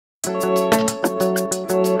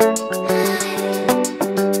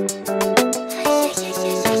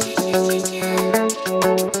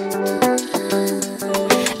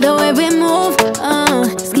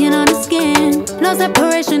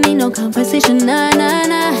na na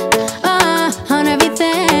na, on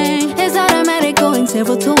everything. It's automatic, going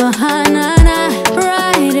 0 to 100.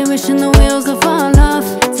 Right, and wishing the wheels will fall off.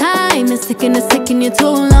 Time is ticking, it's taking you too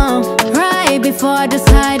long. Right before I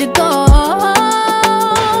decide to go.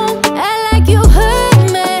 And like you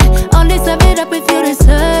hurt me, only serve it up if you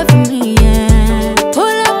deserve me, yeah.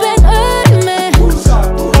 Pull up and hurt me,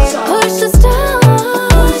 push the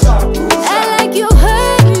stars. And like you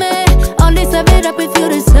hurt me, only serve it up if you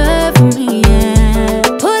deserve me, yeah.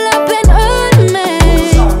 Pull up and hurt me,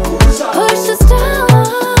 push the stars.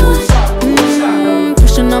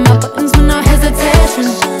 Pushing on my buttons with no hesitation.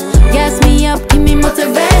 Gas me up, give me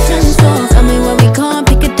motivation. So tell me where we going,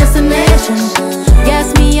 pick a destination.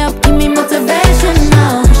 Gas me up, give me motivation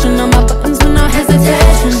now. Pushing on my buttons with no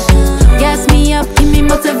hesitation. Gas me up, give me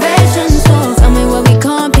motivation. So tell me where we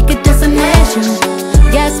going, pick a destination.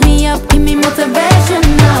 Gas me up, give me motivation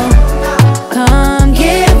now. Come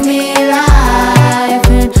give me life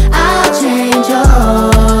and I'll change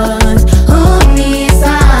yours. Who needs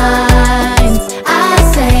signs? I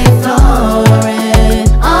say floating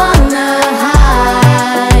on the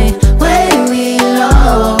highway we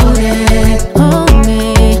loaded. Hold me,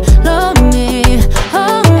 hold me.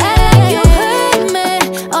 And you hurt me,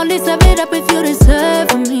 only serve it up if you deserve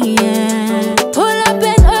me, yeah. Pull up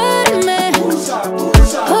and hurt me,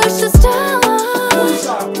 push the stars.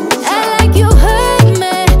 And like you hurt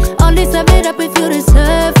me, only serve it up if you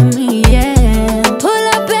deserve me, yeah. Pull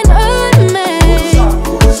up and hurt me,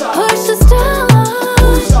 push the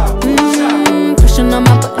stars. Pushing on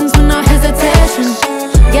my buttons with no hesitation.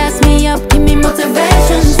 Gas me up, give me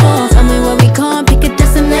motivation. So tell me where we going, pick a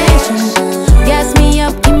destination. Gas me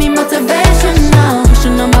up, give me motivation now.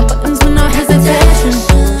 Pushing on my buttons with no hesitation.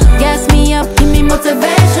 Gas me up, give me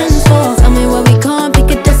motivation. So tell me where we going,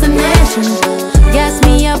 pick a destination. Gas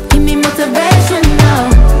me up, give me motivation now.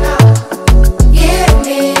 Give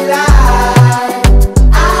me life,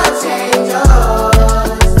 I'll change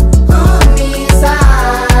yours. Who needs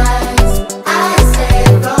signs? I say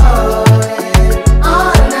floating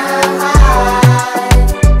on the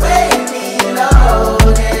highway we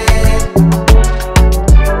loaded.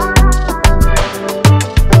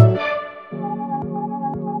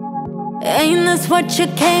 Ain't this what you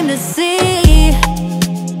came to see?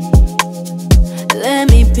 Let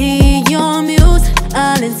me be your muse.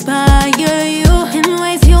 I'll inspire you in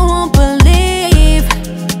ways you won't believe.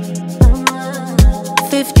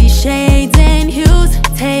 50 shades and hues,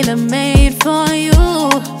 tailor-made for you.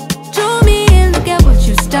 Draw me in, look at what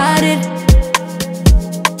you started.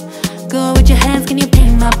 Go with your hands, can you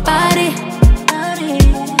paint my body?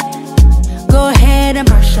 Go ahead and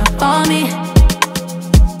brush up on me.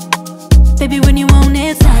 Baby, when you want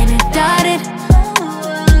it, sign it, dotted.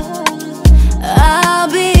 I'll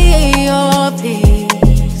be your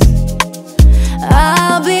peace.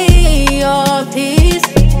 I'll be your peace.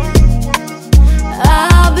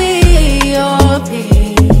 I'll be your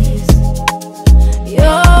peace.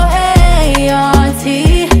 Your ART.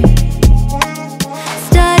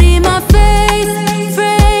 Study my face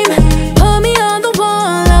frame. Put me on the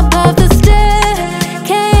wall above the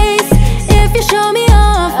staircase. If you show me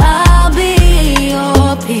off, I'll be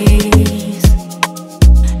your peace.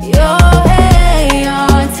 Your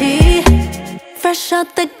ART. Fresh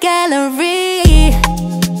out the gallery.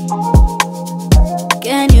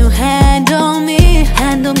 Can you handle me?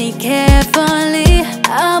 Handle me carefully.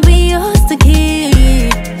 I'll be yours to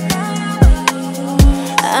keep.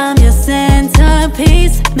 I'm your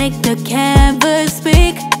centerpiece. Make the canvas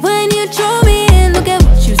speak. When you draw me in, look at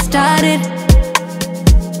what you started.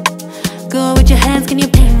 Go with your hands, can you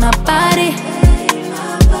paint my body?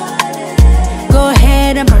 Go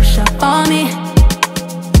ahead and brush up on me.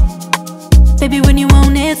 Baby, when you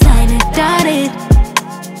want it, sign it, dotted.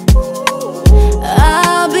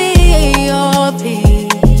 I'll be your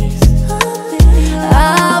peace.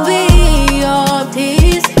 I'll be your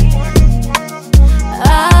peace.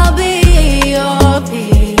 I'll be your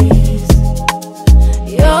peace.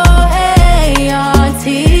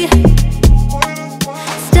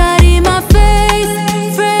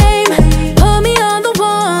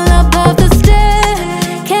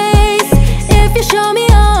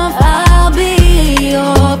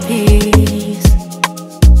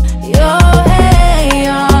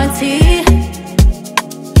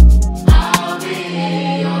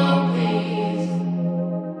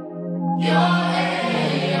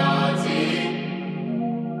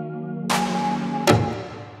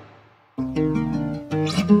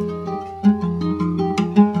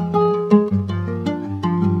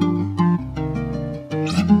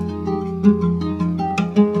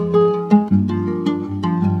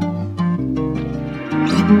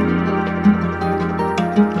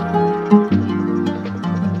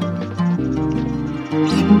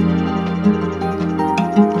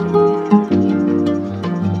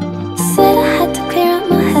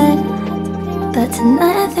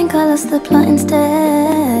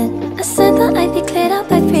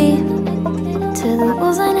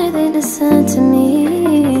 listen to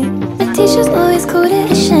me. The teachers always called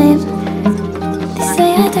it a shame. They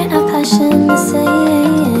say I don't have passion the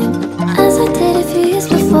same as I did a few years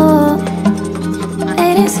before.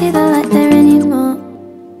 They don't see the light there anymore.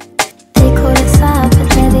 They call it sad, but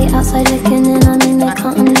they're the outside looking in. I mean, they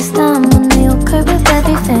can't understand when they all cope with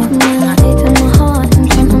everything. And then I opened my heart in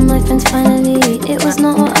front of my friends finally. It was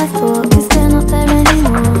not what I thought, cause they're not there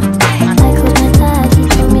anymore. I called my dad, he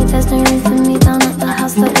told me there's no room for me down at the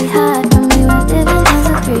house that we had when we were living as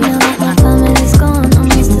a three. Now that my family's gone, I'm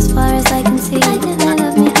lost as far as I can see. I think they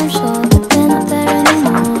love me, I'm sure, but they're not there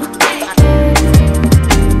anymore.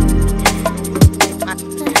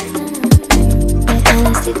 Where can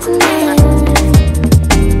I sleep tonight?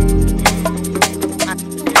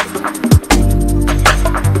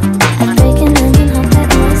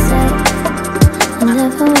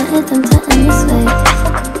 Them to end this way.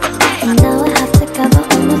 And now I have to gather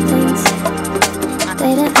all my things.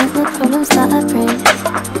 They don't think my problems that I bring.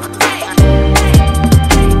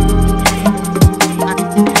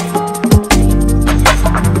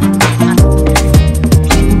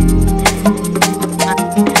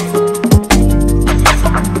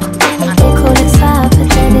 They call it sad, but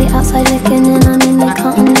they're the outside looking in. I mean, they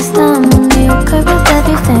can't understand when they all cope with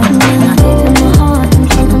everything. And then I open my heart in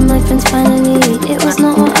front of my friends finally. It was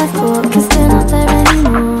not what I thought, cause they're not there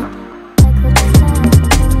anymore. I called my dad, he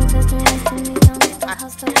told me there's no room for me down at the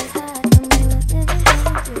house that we had when we were living as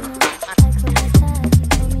a three. I called my dad, he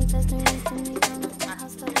told me there's no room for me down at the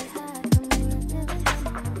house that we had when we were living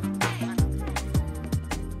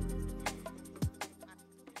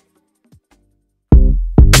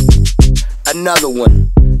Another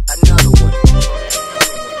one.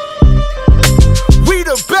 We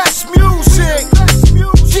the best music.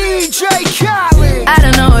 DJ Khaled. I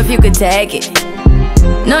don't know if you could take it.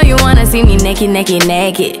 No, you wanna see me naked, naked,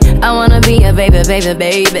 naked. I wanna be a baby, baby,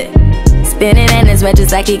 baby. Spinning in his red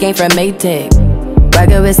just like he came from Maytag.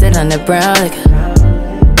 Rocket with it on the brown liquor.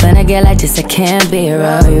 When I get like this, I can't be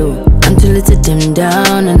around you. I'm too little to dim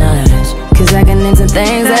down a notch, cause I can into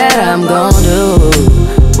things that I'm gon' do.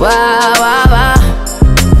 Wow, wow, wow.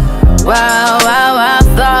 Wow, wow, wow,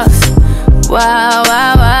 thoughts. Wow,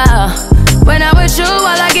 wow, wow. When I'm with you, all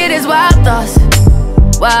I get is wild thoughts.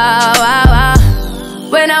 Wow, wow, wow.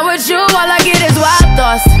 When I'm with you, all I get is wild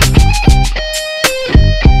thoughts.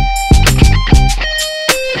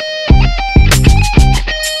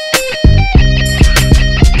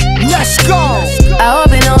 Let's go. I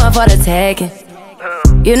hope you know I'm for the taking.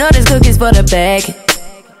 You know this cookie's for the bag.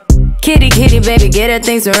 Kitty, kitty, baby, get her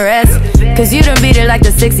things to rest. Cause you done beat it like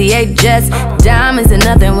the 68 Jets. Diamonds are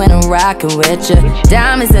nothing when I'm rockin' with ya.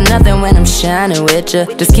 Diamonds are nothing when I'm shining with ya.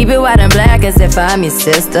 Just keep it white and black as if I'm your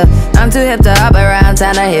sister. I'm too hip to hop around,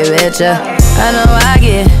 time to hit with ya. I know I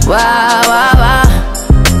get wow, wow, wow.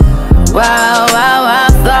 Wow, wow, wow,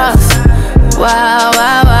 thoughts. Wow,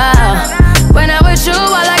 wow, wow. When I'm with you,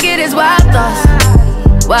 all I get is wild thoughts.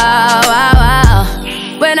 Wow, wow,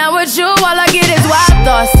 wow. When I'm with you, all I get is wild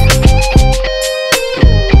thoughts.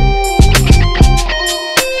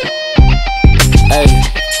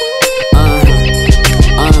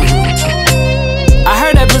 I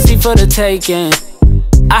heard that pussy for the taking.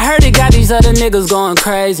 I heard it got these other niggas going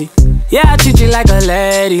crazy. Yeah, I treat you like a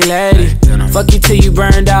lady, lady. Fuck you till you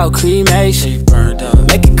burned out, cremation.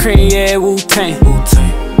 Make it cream, yeah, Wu-Tang.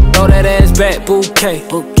 Throw that ass back, bouquet.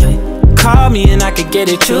 Call me and I could get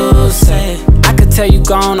it, you say. I could tell you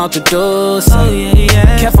gone off the door, say. Oh, yeah,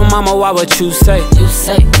 yeah. Careful, mama, why what you say?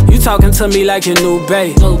 You talking to me like your new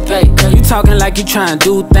babe. You talking like you trying to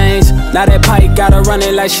do things. Now that pipe got her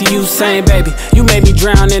running like she Usain, baby. You made me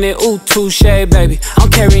drown in it, ooh, touche, baby.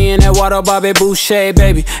 I'm carrying that water, Bobby Boucher,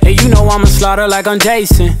 baby. And you know I'ma slaughter like I'm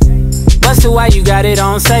Jason. Busted, why you got it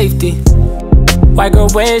on safety? White girl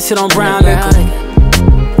wear shit on brown liquor.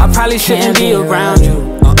 I probably shouldn't be around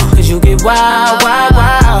you, cause you get wild, wild,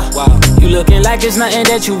 wild. You looking like it's nothing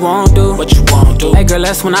that you won't do. What you won't do? Hey girl,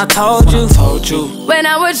 that's when I told you. When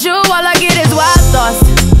I'm with you, all I get is wild thoughts.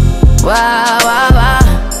 Wow, wow, wow.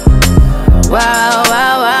 Wow,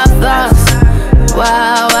 wow, wow, thoughts.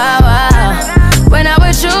 Wow, wow, wow. When I'm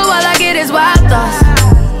with you, all I get is wild thoughts.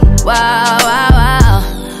 Wow, wow,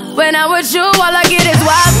 wow. When I'm with you, all I get is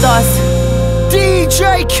wild thoughts.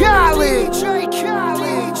 DJ Khaled.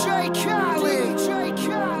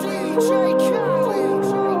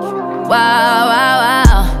 Wow,